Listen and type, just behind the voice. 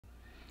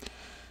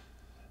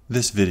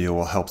This video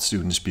will help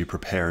students be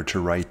prepared to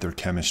write their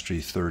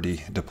Chemistry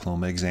 30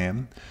 diploma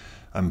exam.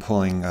 I'm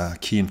pulling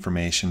key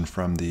information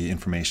from the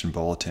Information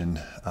Bulletin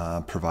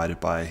provided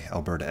by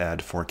Alberta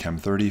Ed for Chem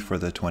 30 for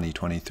the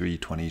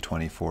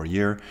 2023-2024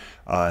 year,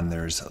 and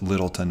there's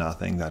little to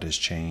nothing that has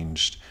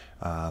changed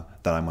that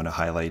I'm going to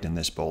highlight in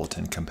this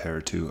bulletin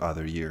compared to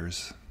other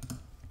years.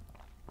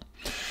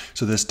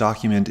 So this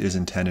document is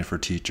intended for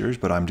teachers,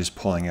 but I'm just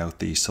pulling out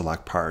the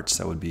select parts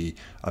that would be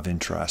of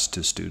interest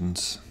to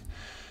students.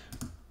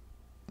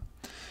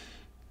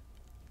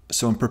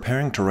 So in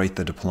preparing to write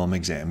the diploma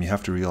exam, you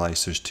have to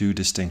realize there's two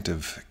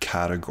distinctive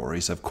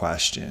categories of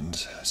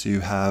questions. So you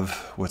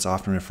have what's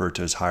often referred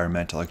to as higher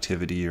mental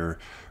activity or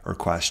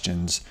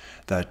questions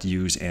that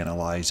use,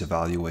 analyze,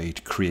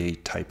 evaluate,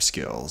 create type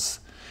skills.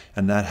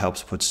 And that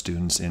helps put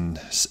students in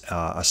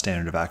a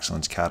standard of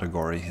excellence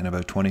category, and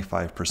about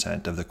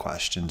 25% of the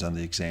questions on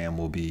the exam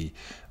will be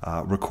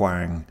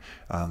requiring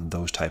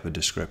those type of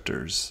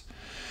descriptors.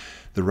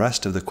 The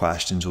rest of the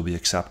questions will be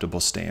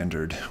acceptable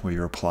standard, where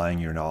you're applying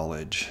your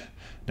knowledge.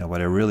 Now, what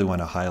I really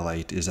want to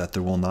highlight is that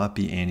there will not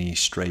be any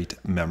straight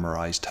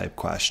memorized type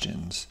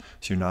questions.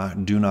 So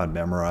do not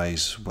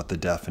memorize what the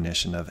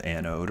definition of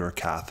anode or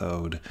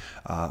cathode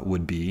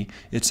would be.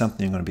 It's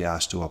something you're going to be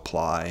asked to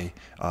apply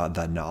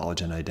that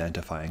knowledge in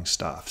identifying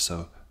stuff.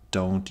 So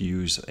don't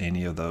use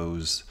any of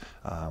those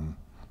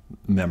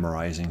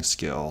memorizing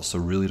skills. So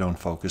really don't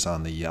focus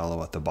on the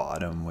yellow at the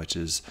bottom, which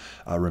is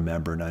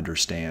remember and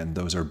understand.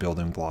 Those are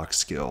building block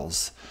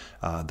skills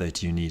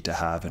that you need to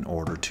have in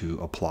order to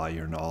apply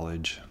your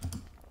knowledge.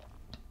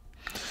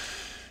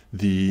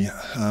 The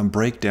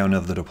breakdown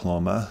of the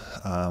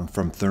diploma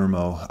from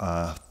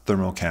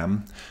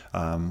thermochem.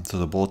 So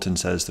the bulletin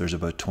says there's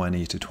about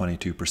 20 to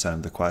 22%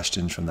 of the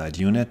questions from that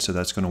unit. So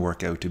that's going to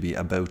work out to be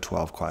about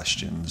 12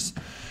 questions.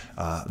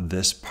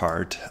 This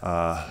part,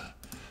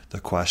 the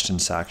question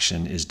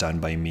section, is done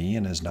by me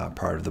and is not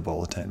part of the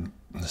bulletin.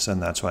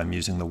 And that's why I'm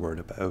using the word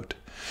about.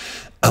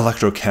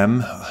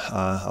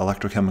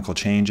 Electrochemical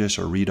changes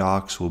or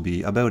redox will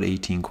be about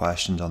 18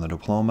 questions on the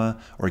diploma,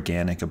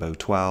 organic about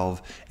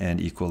 12, and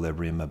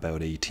equilibrium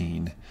about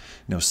 18.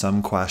 Now,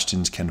 some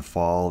questions can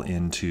fall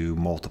into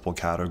multiple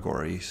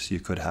categories. You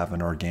could have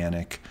an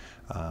organic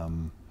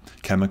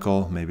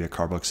chemical, maybe a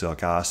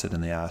carboxylic acid,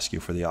 and they ask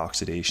you for the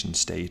oxidation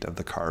state of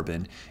the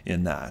carbon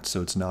in that.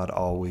 So it's not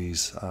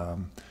always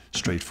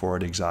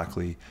straightforward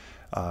exactly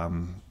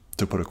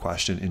to put a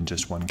question in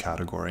just one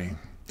category.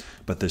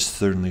 But this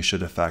certainly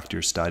should affect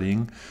your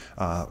studying.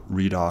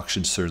 Redox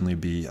should certainly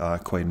be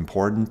quite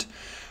important.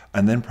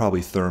 And then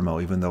probably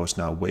thermo, even though it's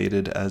not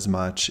weighted as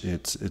much,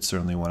 it's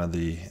certainly one of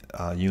the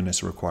units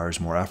that requires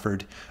more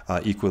effort.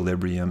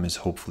 Equilibrium is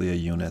hopefully a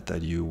unit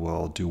that you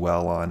will do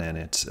well on, and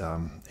it's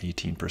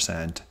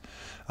 18%.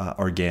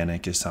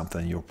 Organic is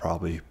something you'll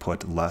probably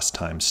put less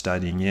time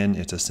studying in.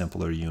 It's a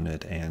simpler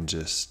unit and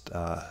just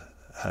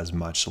has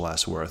much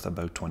less worth,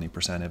 about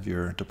 20% of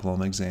your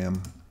diploma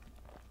exam.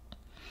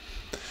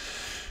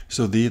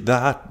 So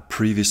that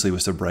previously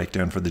was the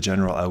breakdown for the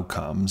general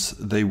outcomes.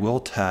 They will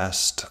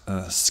test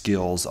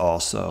skills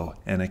also,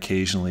 and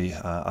occasionally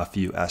a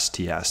few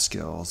STS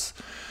skills.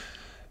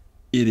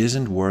 It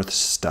isn't worth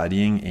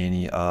studying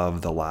any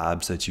of the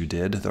labs that you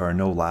did. There are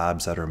no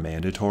labs that are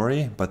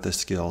mandatory, but the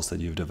skills that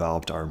you've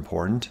developed are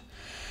important.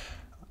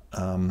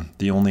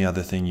 The only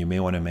other thing you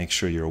may want to make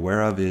sure you're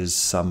aware of is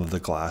some of the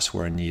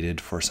glassware needed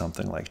for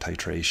something like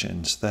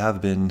titrations. There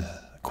have been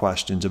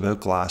questions about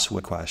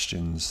glassware,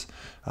 questions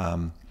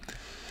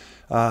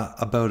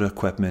about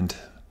equipment,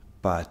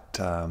 but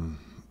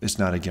it's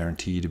not a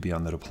guarantee to be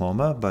on the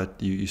diploma, but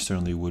you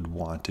certainly would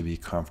want to be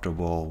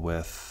comfortable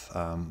with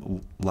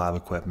lab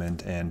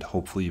equipment, and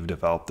hopefully you've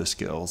developed the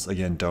skills.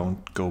 Again,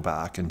 don't go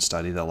back and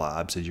study the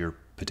labs that your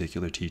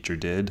particular teacher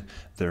did.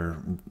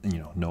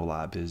 No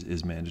lab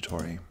is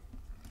mandatory.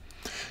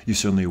 You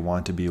certainly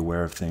want to be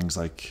aware of things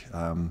like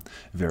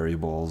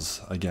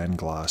variables, again,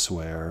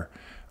 glassware,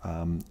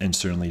 and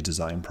certainly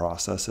design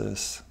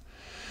processes.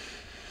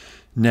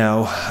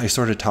 Now, I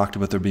sort of talked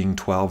about there being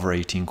 12 or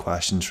 18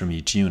 questions from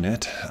each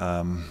unit.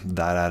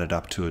 That added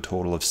up to a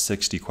total of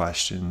 60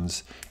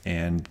 questions,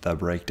 and the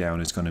breakdown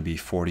is going to be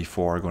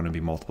 44 are going to be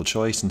multiple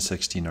choice and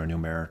 16 are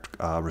numeric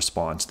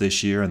response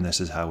this year, and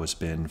this is how it's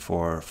been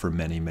for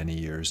many, many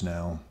years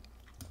now.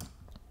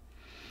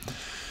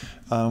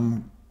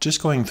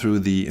 Just going through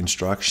the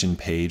instruction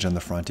page on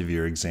the front of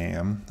your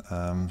exam,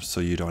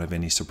 so you don't have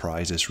any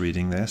surprises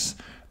reading this.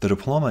 The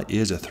diploma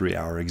is a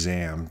 3-hour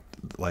exam.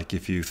 Like,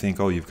 if you think,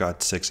 oh, you've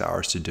got 6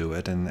 hours to do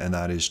it, and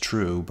that is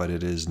true, but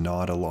it is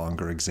not a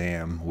longer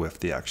exam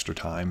with the extra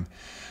time.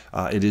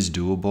 It is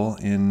doable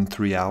in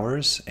 3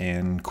 hours,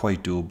 and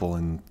quite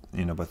doable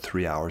in about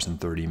 3 hours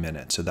and 30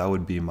 minutes. So that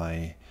would be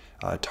my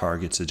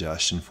target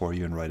suggestion for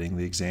you in writing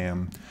the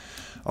exam.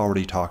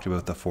 Already talked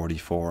about the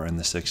 44 and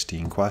the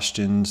 16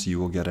 questions. You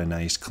will get a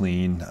nice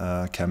clean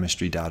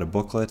chemistry data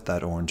booklet,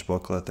 that orange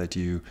booklet that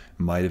you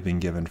might have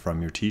been given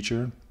from your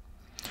teacher.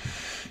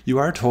 You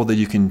are told that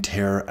you can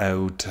tear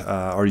out,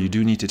 or you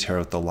do need to tear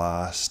out the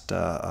last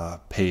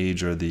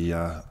page or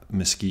the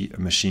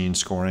machine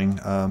scoring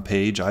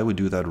page. I would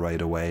do that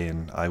right away,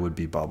 and I would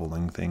be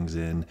bubbling things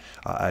in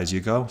as you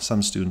go.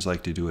 Some students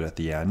like to do it at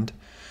the end.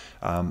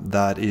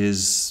 That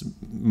is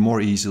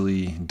more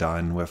easily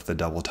done with the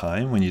double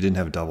time. When you didn't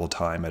have double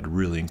time, I'd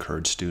really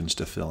encourage students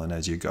to fill in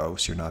as you go,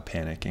 so you're not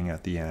panicking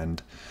at the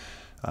end.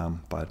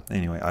 But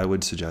anyway, I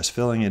would suggest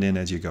filling it in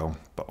as you go,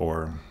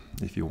 or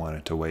if you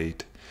wanted to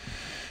wait.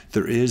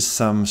 There is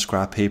some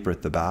scrap paper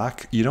at the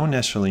back. You don't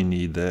necessarily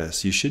need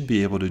this. You should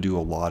be able to do a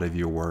lot of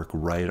your work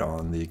right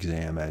on the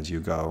exam as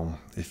you go.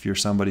 If you're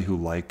somebody who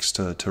likes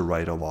to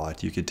write a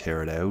lot, you could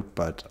tear it out,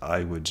 but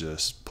I would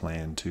just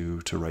plan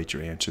to write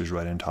your answers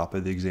right on top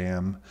of the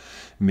exam.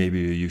 Maybe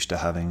you're used to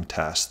having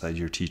tests that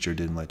your teacher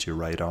didn't let you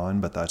write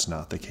on, but that's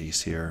not the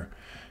case here.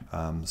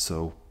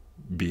 So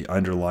be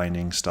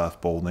underlining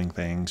stuff, bolding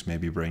things,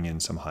 maybe bring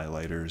in some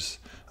highlighters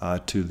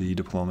to the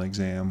diploma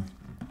exam.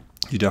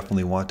 You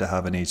definitely want to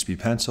have an HB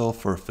pencil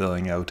for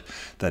filling out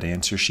that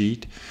answer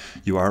sheet.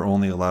 You are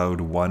only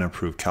allowed one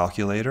approved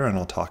calculator, and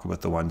I'll talk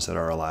about the ones that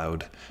are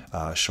allowed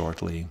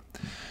shortly.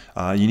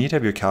 You need to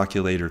have your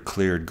calculator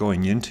cleared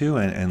going into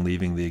and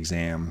leaving the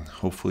exam.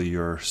 Hopefully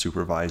your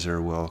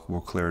supervisor will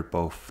clear it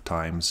both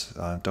times.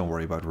 Don't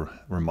worry about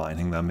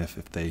reminding them if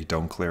they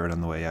don't clear it on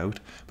the way out,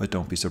 but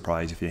don't be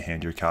surprised if you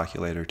hand your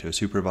calculator to a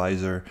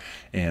supervisor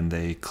and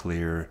they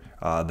clear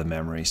the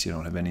memory so you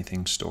don't have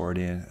anything stored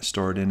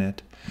in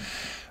it.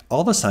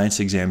 All the science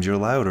exams you're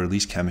allowed, or at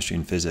least chemistry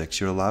and physics,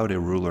 you're allowed a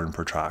ruler and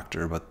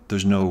protractor, but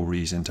there's no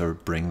reason to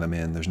bring them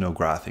in. There's no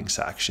graphing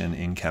section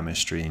in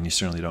chemistry, and you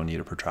certainly don't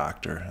need a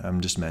protractor.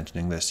 I'm just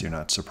mentioning this so you're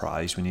not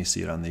surprised when you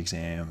see it on the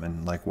exam,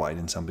 and like, why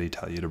didn't somebody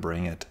tell you to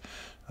bring it?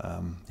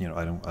 You know,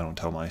 I don't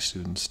tell my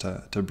students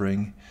to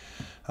bring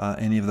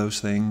any of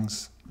those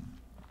things.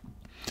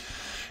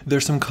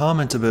 There's some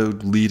comments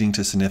about leading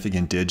to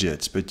significant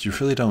digits, but you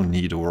really don't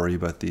need to worry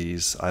about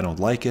these. I don't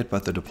like it,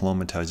 but the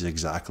diploma tells you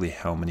exactly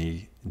how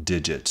many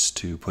digits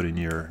to put in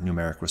your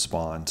numeric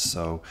response.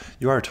 So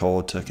you are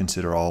told to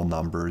consider all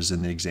numbers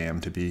in the exam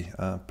to be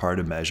part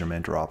of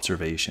measurement or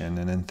observation,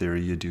 and in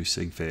theory you do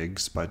sig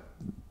figs, but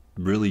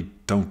really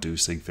don't do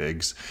sig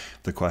figs.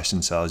 The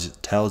question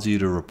tells you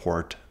to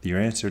report your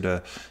answer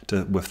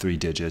to with 3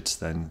 digits,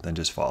 then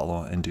just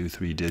follow and do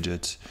 3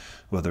 digits,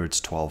 whether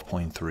it's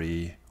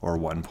 12.3 or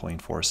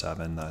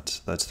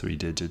 1.47. That's 3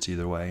 digits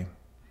either way.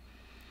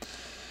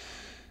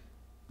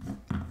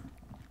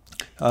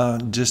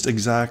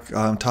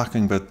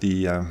 Talking about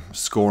the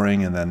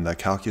scoring and then the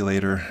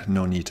calculator,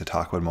 no need to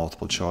talk about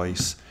multiple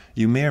choice.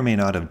 You may or may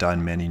not have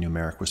done many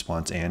numeric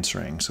response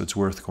answering, so it's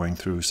worth going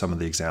through some of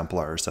the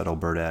exemplars that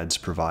Alberta Ed's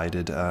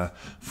provided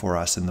for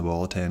us in the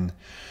bulletin.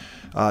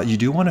 You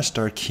do want to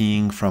start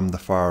keying from the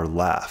far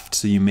left,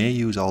 so you may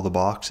use all the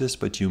boxes,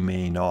 but you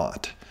may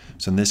not.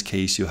 So in this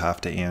case, you have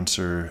to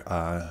answer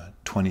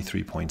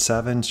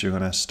 23.7, so you're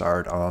going to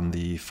start on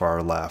the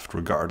far left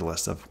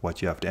regardless of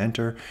what you have to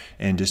enter,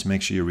 and just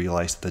make sure you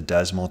realize that the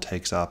decimal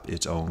takes up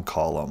its own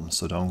column.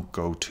 So don't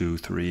go 2,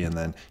 3 and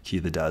then key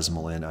the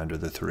decimal in under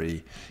the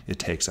 3. It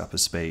takes up a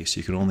space.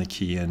 You can only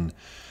key in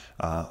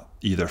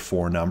either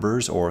 4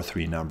 numbers or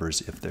 3 numbers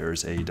if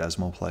there's a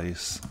decimal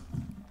place.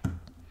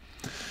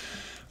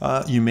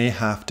 You may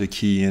have to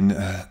key in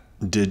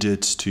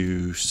digits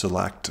to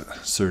select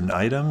certain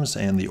items,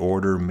 and the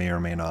order may or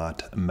may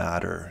not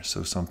matter.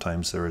 So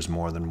sometimes there is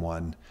more than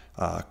one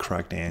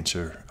correct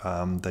answer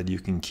that you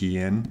can key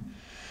in.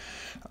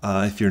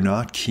 If you're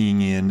not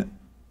keying in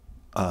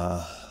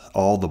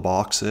all the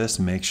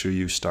boxes, make sure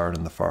you start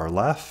on the far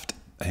left.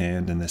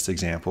 And in this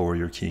example where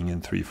you're keying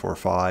in 3, 4,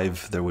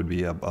 5, there would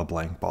be a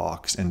blank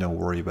box, and don't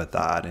worry about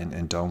that,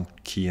 and don't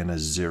key in a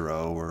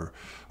 0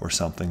 or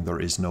something. There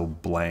is no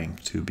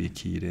blank to be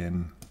keyed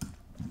in.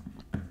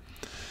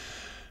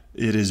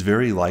 It is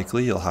very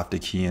likely you'll have to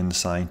key in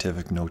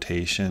scientific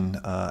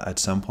notation at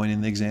some point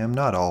in the exam.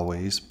 Not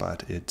always,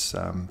 but it's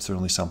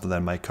certainly something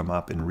that might come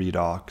up in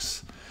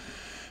redox.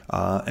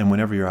 And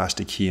whenever you're asked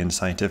to key in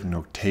scientific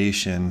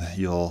notation,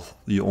 you'll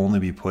only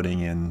be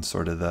putting in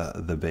sort of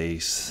the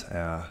base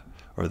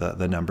or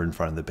the number in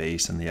front of the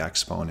base and the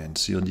exponent.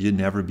 So you'll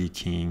never be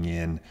keying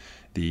in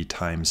the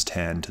times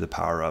 10 to the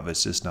power of.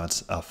 It's just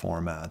not a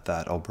format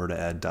that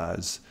Alberta Ed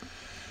does.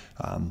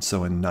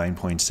 So in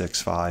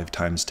 9.65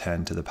 times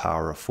 10 to the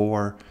power of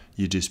 4,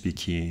 you'd just be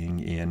keying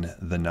in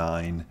the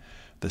 9,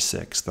 the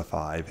 6, the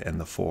 5,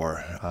 and the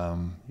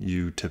 4.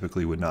 You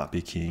typically would not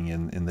be keying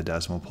in the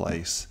decimal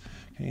place.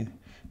 Okay?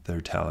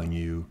 They're telling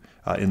you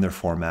in their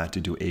format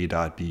to do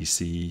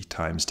A.BC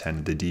times 10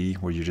 to the D,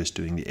 where you're just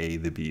doing the A,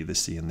 the B, the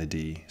C, and the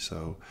D.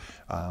 So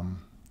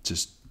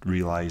just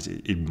realize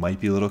it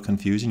might be a little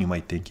confusing. You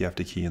might think you have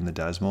to key in the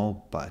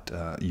decimal, but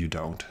you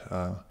don't.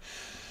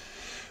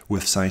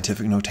 With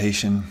scientific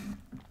notation.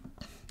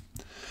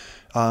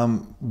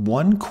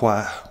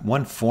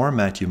 One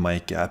format you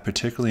might get,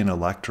 particularly in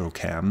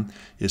electrochem,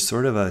 is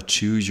sort of a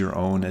choose your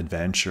own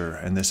adventure.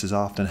 And this is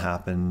often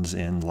happens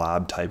in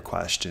lab type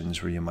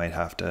questions where you might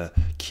have to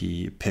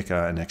pick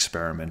an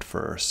experiment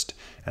first,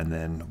 and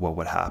then what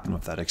would happen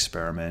with that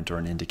experiment, or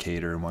an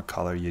indicator and what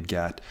color you'd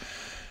get,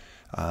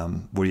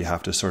 where you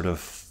have to sort of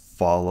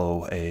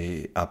follow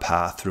a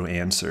path through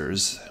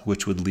answers,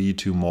 which would lead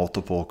to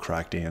multiple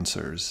correct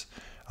answers.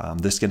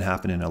 This can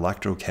happen in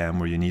electrochem,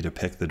 where you need to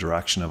pick the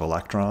direction of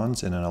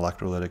electrons in an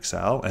electrolytic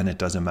cell, and it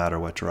doesn't matter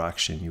what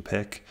direction you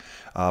pick,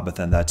 but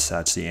then that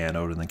sets the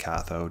anode and the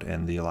cathode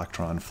and the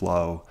electron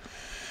flow.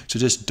 So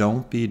just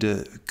don't be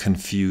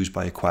confused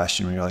by a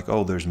question where you're like,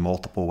 oh, there's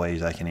multiple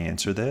ways I can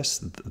answer this.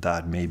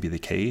 That may be the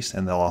case,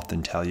 and they'll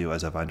often tell you,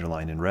 as I've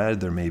underlined in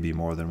red, there may be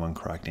more than one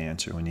correct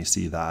answer. When you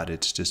see that,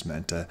 it's just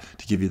meant to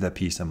give you that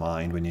peace of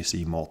mind when you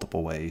see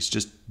multiple ways.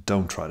 Just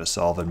don't try to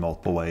solve it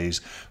multiple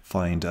ways.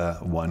 Find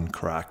one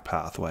correct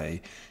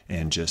pathway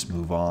and just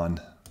move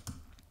on.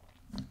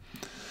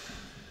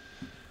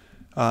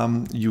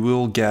 You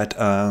will get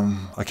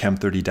a Chem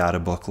 30 data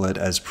booklet,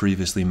 as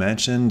previously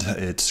mentioned.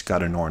 It's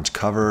got an orange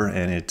cover,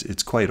 and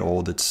it's quite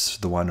old. It's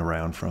the one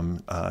around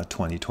from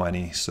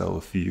 2020. So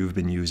if you've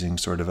been using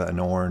sort of an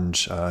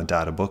orange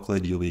data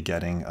booklet, you'll be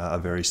getting a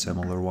very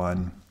similar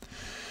one.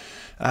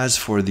 As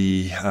for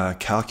the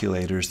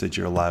calculators that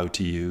you're allowed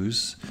to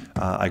use,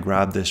 I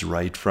grabbed this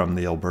right from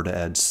the Alberta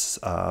Ed's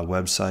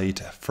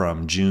website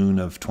from June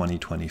of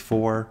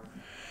 2024.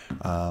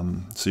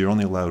 So you're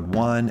only allowed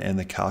one, and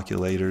the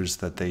calculators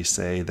that they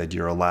say that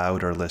you're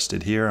allowed are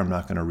listed here. I'm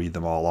not going to read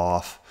them all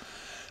off.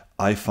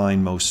 I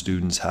find most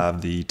students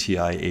have the TI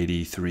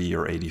 83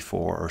 or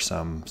 84 or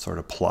some sort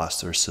of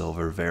plus or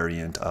silver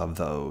variant of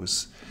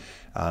those.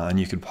 And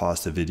you can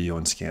pause the video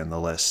and scan the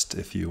list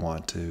if you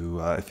want to,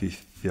 if you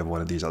have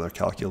one of these other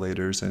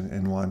calculators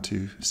and want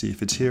to see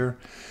if it's here.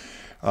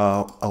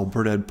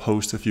 Alberta Ed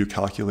posts a few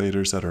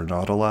calculators that are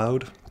not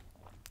allowed,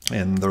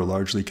 and they're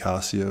largely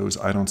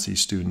Casios. I don't see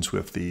students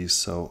with these,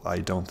 so I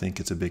don't think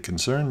it's a big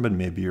concern, but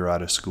maybe you're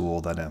at a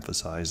school that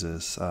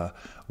emphasizes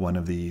one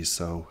of these,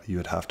 so you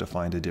would have to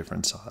find a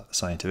different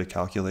scientific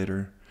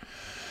calculator.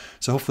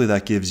 So hopefully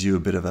that gives you a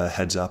bit of a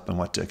heads up on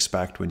what to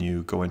expect when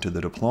you go into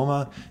the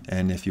diploma,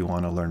 and if you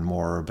want to learn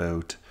more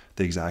about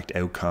the exact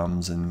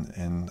outcomes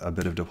and a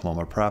bit of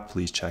diploma prep,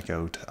 please check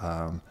out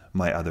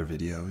my other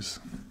videos.